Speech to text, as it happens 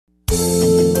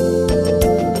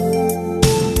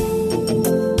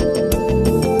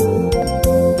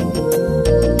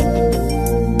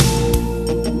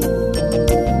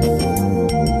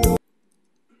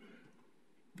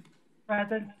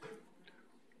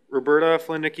Roberta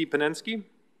Flinnicki-Panensky.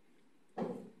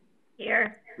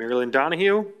 Here. Marilyn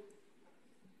Donahue.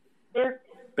 Here.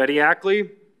 Betty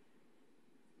Ackley.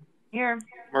 Here.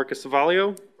 Marcus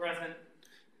Savalio.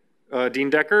 Present. Dean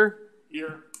Decker.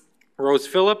 Here. Rose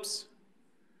Phillips.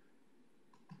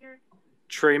 Here.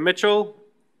 Trey Mitchell.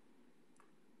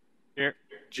 Here.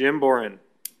 Jim Boren.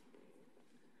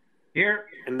 Here.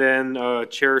 And then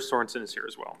Chair Sorensen is here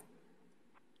as well.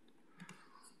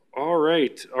 All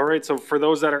right. All right. So for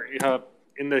those that are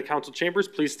in the council chambers,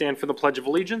 please stand for the Pledge of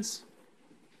Allegiance.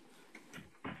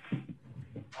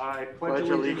 I pledge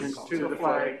allegiance to the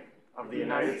flag of the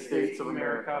United States of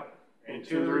America and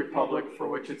to the republic for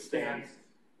which it stands,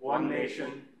 one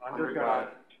nation, under God,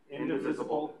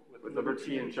 indivisible, with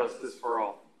liberty and justice for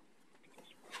all.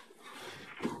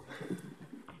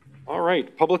 All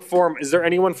right. Public forum. Is there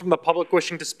anyone from the public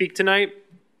wishing to speak tonight?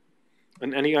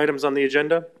 And any items on the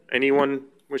agenda? Anyone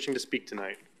wishing to speak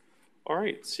tonight? All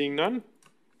right. Seeing none.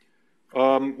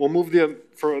 We'll move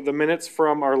for the minutes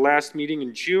from our last meeting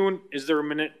in June. Is there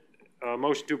a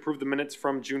motion to approve the minutes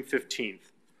from June 15th?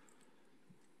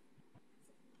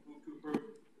 Move to approve.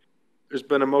 There's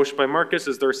been a motion by Marcus.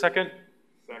 Is there a second?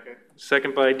 Second.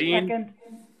 Second by Dean. Second.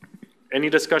 Any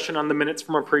discussion on the minutes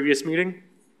from our previous meeting?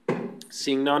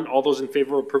 Seeing none, all those in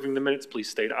favor of approving the minutes, please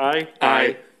state aye.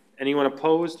 Aye. Anyone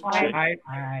opposed? Aye.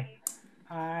 Aye.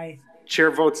 Aye.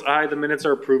 Chair votes aye. The minutes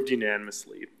are approved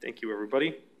unanimously. Thank you,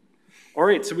 everybody. All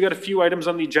right, so we got a few items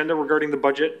on the agenda regarding the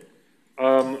budget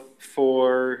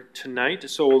for tonight.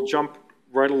 So we'll jump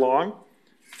right along.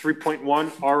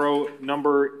 3.1 RO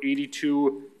number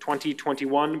 82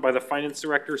 2021 by the Finance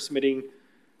Director submitting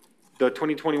the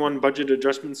 2021 budget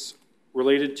adjustments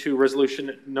related to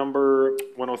resolution number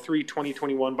 103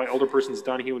 2021 by Alderpersons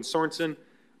Donahue and Sorensen,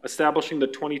 establishing the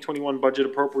 2021 budget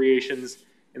appropriations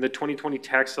and the 2020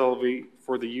 tax levy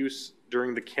for the use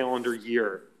during the calendar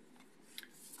year.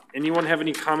 Anyone have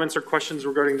any comments or questions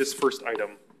regarding this first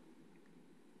item?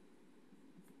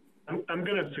 I'm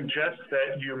going to suggest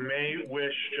that you may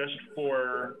wish, just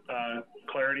for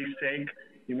clarity's sake,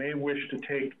 you may wish to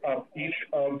take up each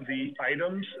of the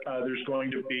items. There's going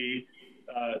to be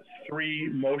 3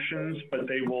 motions, but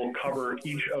they will cover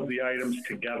each of the items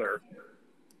together.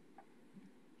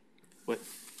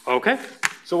 Okay,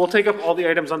 so we'll take up all the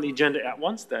items on the agenda at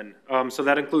once then. So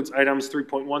that includes items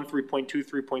 3.1, 3.2,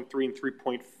 3.3, and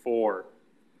 3.4.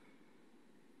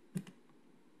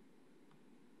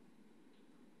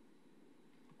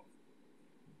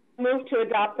 Move to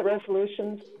adopt the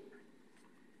resolutions.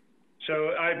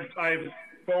 So I've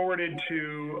forwarded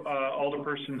to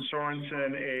Alderperson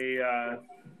Sorensen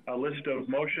a list of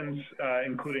motions,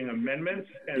 including amendments,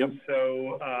 and yep.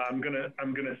 So I'm gonna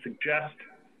suggest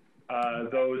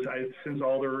those. Since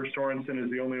Alder Sorensen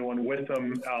is the only one with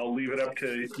them, I'll leave it up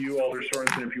to you, Alder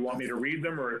Sorensen, if you want me to read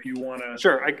them or if you want to.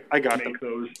 Sure, I got make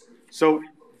them. Those. So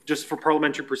just for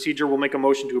parliamentary procedure, we'll make a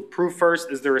motion to approve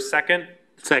first. Is there a second?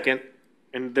 Second.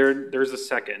 And there's a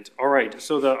second. All right,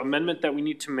 so the amendment that we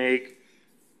need to make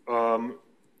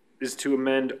is to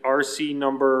amend RC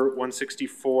number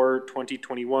 164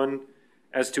 2021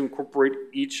 as to incorporate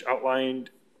each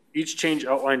change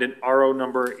outlined in RO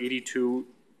number 82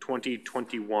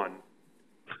 2021.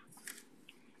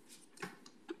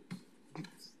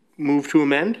 Move to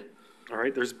amend. All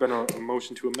right, there's been a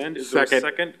motion to amend. Is there a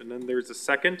second? And then there's a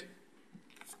second.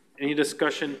 Any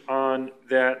discussion on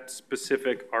that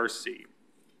specific RC?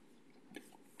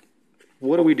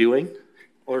 What are we doing?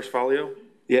 Alder Svalio?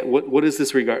 Yeah, what is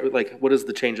this regard? Like, what is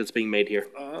the change that's being made here?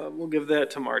 We'll give that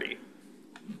to Marty.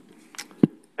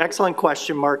 Excellent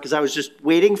question, Mark, because I was just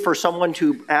waiting for someone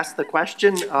to ask the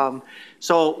question.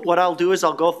 So what I'll do is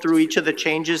I'll go through each of the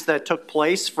changes that took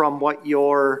place from what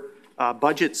your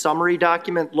budget summary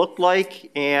document looked like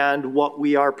and what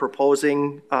we are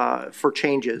proposing for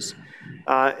changes.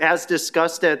 As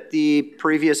discussed at the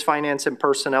previous Finance and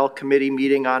Personnel Committee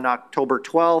meeting on October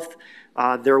 12th,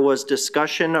 there was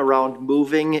discussion around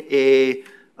moving a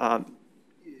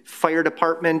fire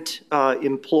department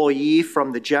employee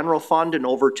from the general fund and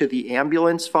over to the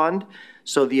ambulance fund.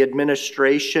 So the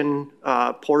administration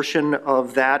portion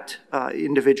of that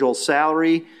individual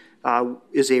salary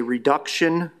is a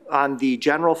reduction on the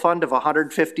general fund of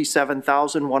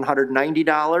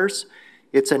 $157,190.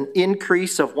 It's an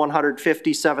increase of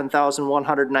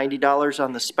 $157,190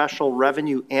 on the special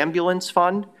revenue ambulance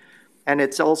fund. And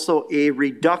it's also a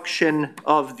reduction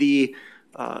of the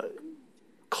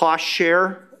cost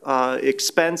share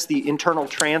expense, the internal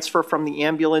transfer from the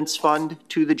ambulance fund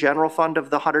to the general fund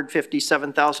of the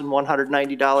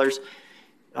 $157,190,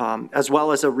 as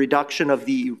well as a reduction of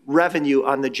the revenue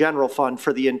on the general fund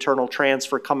for the internal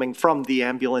transfer coming from the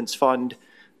ambulance fund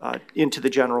into the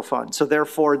general fund. So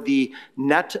therefore, the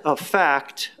net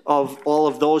effect of all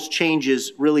of those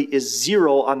changes really is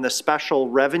zero on the special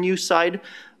revenue side.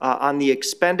 On the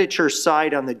expenditure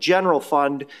side, on the general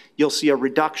fund, you'll see a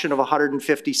reduction of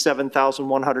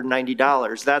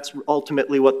 $157,190. That's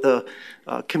ultimately what the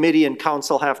committee and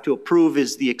council have to approve,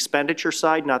 is the expenditure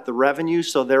side, not the revenue.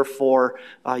 So therefore,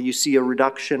 you see a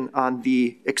reduction on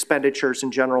the expenditures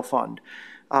in general fund.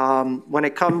 When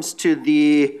it comes to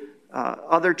the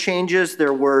other changes,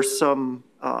 there were some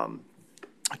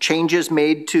changes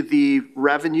made to the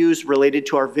revenues related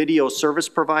to our video service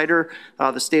provider.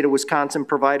 The state of Wisconsin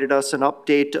provided us an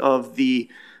update of the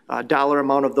dollar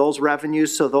amount of those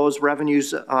revenues. So those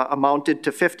revenues amounted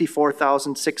to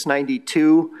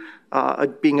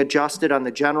 $54,692 being adjusted on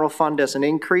the general fund as an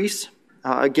increase.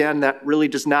 Again, that really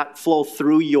does not flow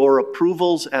through your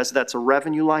approvals, as that's a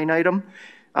revenue line item.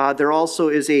 There also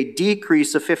is a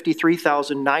decrease of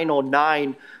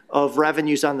 $53,909 of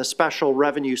revenues on the special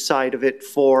revenue side of it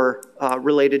for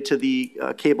related to the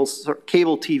cable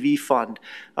TV fund.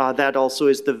 That also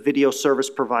is the video service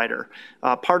provider.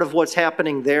 Part of what's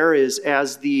happening there is,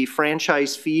 as the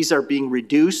franchise fees are being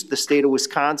reduced, the state of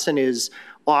Wisconsin is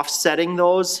offsetting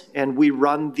those, and we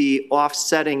run the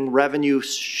offsetting revenue,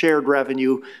 shared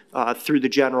revenue, through the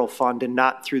general fund and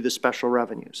not through the special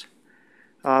revenues.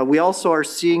 We also are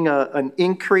seeing an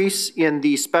increase in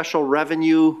the special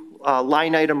revenue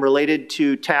line item related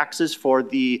to taxes for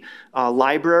the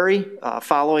library,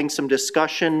 following some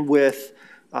discussion with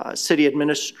City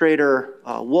Administrator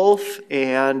Wolf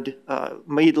and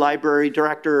Meade Library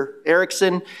Director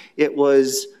Erickson. It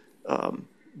was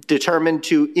determined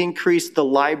to increase the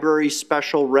library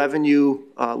special revenue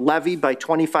levy by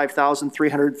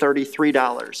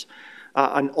 $25,333.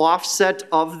 An offset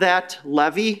of that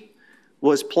levy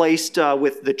was placed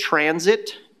with the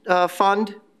transit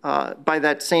fund by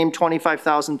that same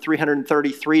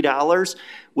 $25,333,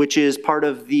 which is part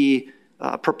of the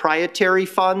proprietary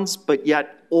funds, but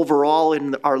yet overall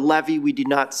in our levy, we did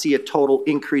not see a total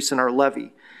increase in our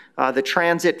levy. The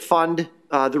transit fund,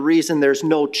 the reason there's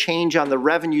no change on the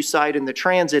revenue side in the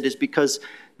transit is because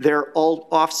their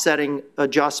offsetting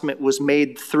adjustment was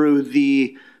made through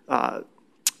the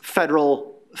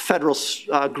federal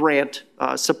grant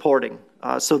supporting.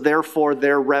 So therefore,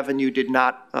 their revenue did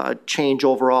not change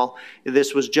overall.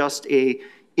 This was just a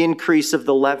increase of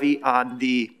the levy on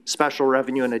the special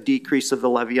revenue and a decrease of the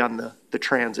levy on the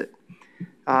transit.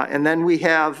 And then we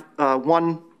have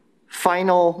one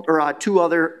final, or two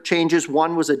other changes.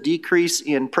 One was a decrease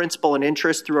in principal and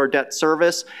interest through our debt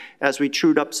service. As we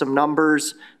trued up some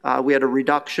numbers, we had a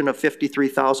reduction of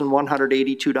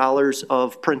 $53,182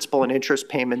 of principal and interest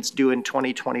payments due in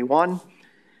 2021.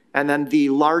 And then the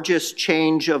largest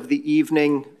change of the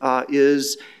evening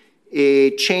is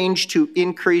a change to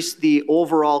increase the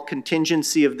overall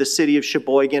contingency of the city of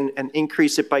Sheboygan and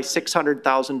increase it by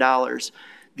 $600,000.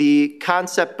 The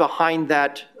concept behind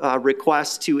that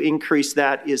request to increase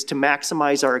that is to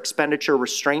maximize our expenditure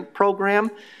restraint program.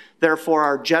 Therefore,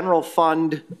 our general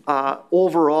fund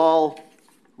overall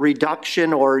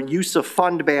reduction or use of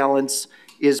fund balance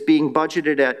is being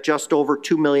budgeted at just over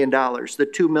 $2 million. The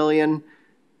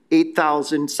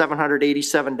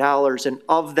 $2,008,787, and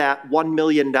of that, $1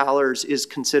 million is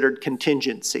considered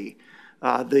contingency.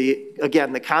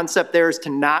 Again, the concept there is to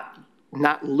not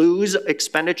lose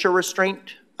expenditure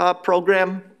restraint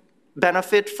program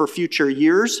benefit for future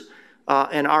years,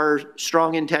 and our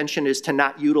strong intention is to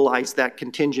not utilize that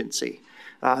contingency.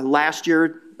 Last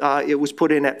year, it was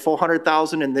put in at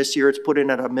 $400,000, and this year it's put in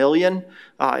at $1 million.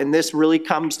 And this really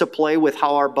comes to play with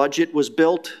how our budget was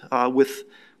built, with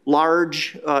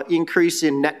large increase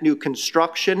in net new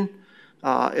construction,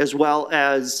 as well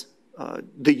as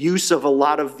the use of a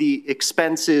lot of the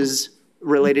expenses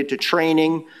related to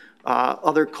training,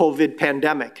 other COVID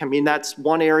pandemic. I mean, that's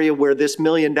one area where this $1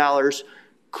 million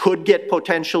could get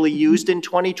potentially used in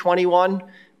 2021,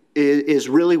 is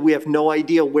really, we have no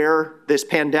idea where this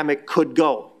pandemic could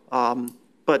go.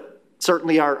 But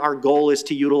certainly our goal is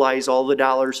to utilize all the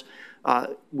dollars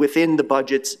within the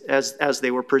budgets as they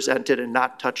were presented and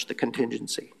not touch the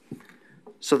contingency.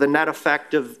 So the net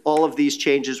effect of all of these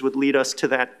changes would lead us to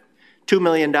that $2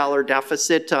 million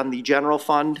deficit on the general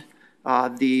fund.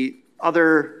 The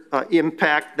other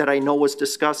impact that I know was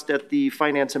discussed at the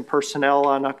Finance and Personnel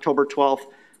on October 12th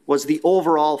was the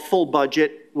overall full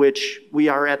budget, which we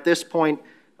are at this point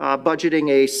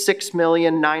budgeting a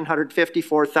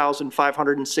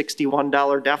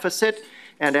 $6,954,561 deficit.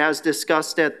 And as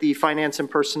discussed at the Finance and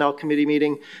Personnel Committee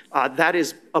meeting, that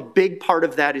is a big part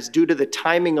of that is due to the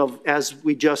timing of, as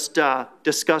we just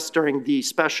discussed during the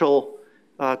special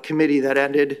committee that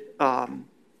ended,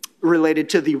 related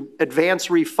to the advance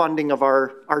refunding of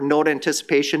our note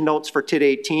anticipation notes for TID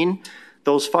 18.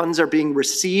 Those funds are being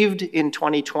received in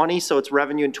 2020, so it's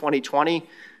revenue in 2020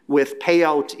 with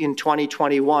payout in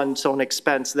 2021, so an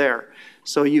expense there.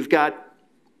 So you've got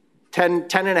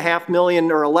 $10.5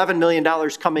 million or $11 million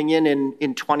coming in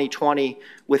 2020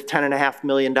 with $10.5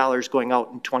 million going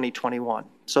out in 2021.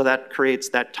 So that creates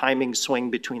that timing swing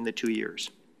between the 2 years.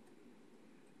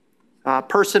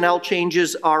 Personnel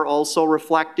changes are also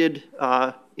reflected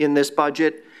in this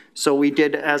budget. So we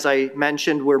did, as I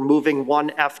mentioned, we're moving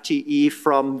one FTE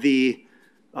from the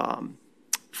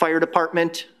fire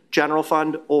department general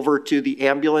fund over to the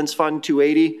ambulance fund,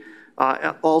 280.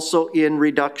 Also in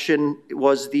reduction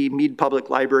was the Meade Public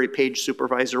Library page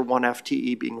supervisor, one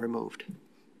FTE being removed.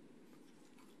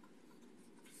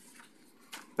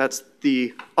 That's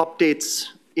the updates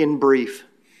in brief.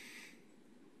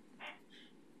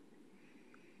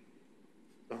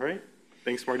 All right.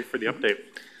 Thanks, Marty, for the update.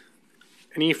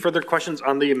 Any further questions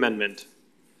on the amendment?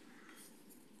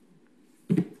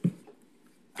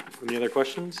 Any other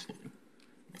questions?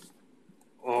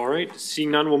 All right,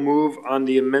 seeing none, we'll move on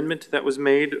the amendment that was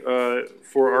made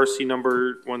for RC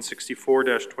number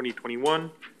 164-2021.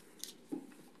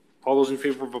 All those in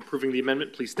favor of approving the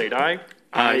amendment, please state aye.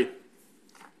 Aye.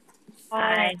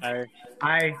 Aye. Aye.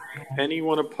 Aye.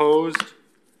 Anyone opposed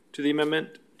to the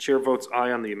amendment? Chair votes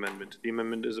aye on the amendment. The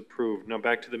amendment is approved. Now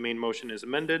back to the main motion as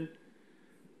amended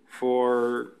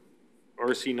for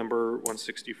RC number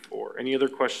 164. Any other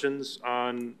questions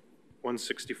on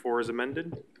 164 as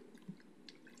amended?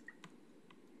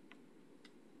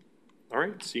 All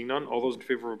right, seeing none, all those in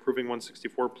favor of approving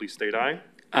 164, please state aye.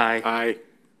 Aye. Aye.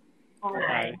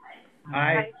 Aye.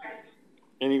 Aye.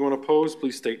 Anyone opposed,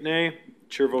 please state nay.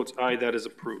 Chair votes aye, that is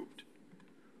approved.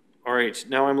 All right,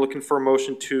 now I'm looking for a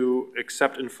motion to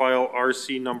accept and file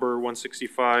RC number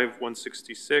 165,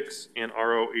 166, and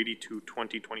RO 82,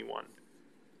 2021.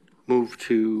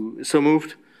 So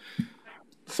moved.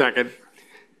 Second.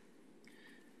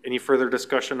 Any further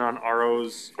discussion on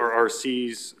ROs or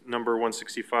RCs number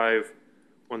 165,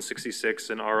 166,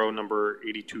 and RO number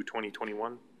 82,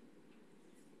 2021?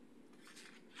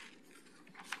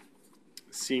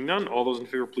 Seeing none, all those in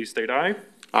favor, please state aye.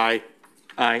 Aye.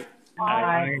 Aye.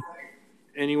 Aye.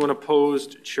 Anyone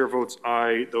opposed? Chair votes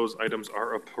aye. Those items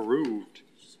are approved.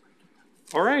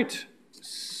 All right.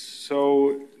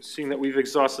 So seeing that we've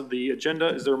exhausted the agenda,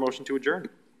 is there a motion to adjourn?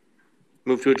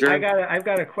 Move to adjourn. I've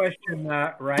got a question,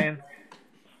 Ryan.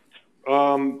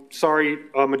 Sorry,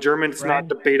 adjournment's not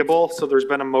debatable, so there's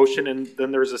been a motion and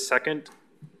then there's a second.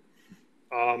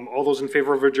 All those in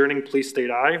favor of adjourning, please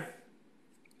state aye.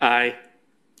 Aye.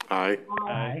 Aye.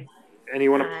 Aye.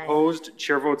 Anyone opposed?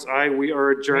 Chair votes aye. We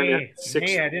are adjourned at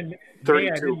 6:32. I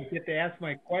didn't get to ask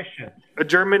my question.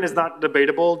 Adjournment is not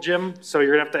debatable, Jim, so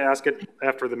you're gonna have to ask it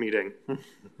after the meeting.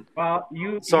 Well,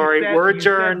 Sorry, we're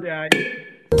adjourned.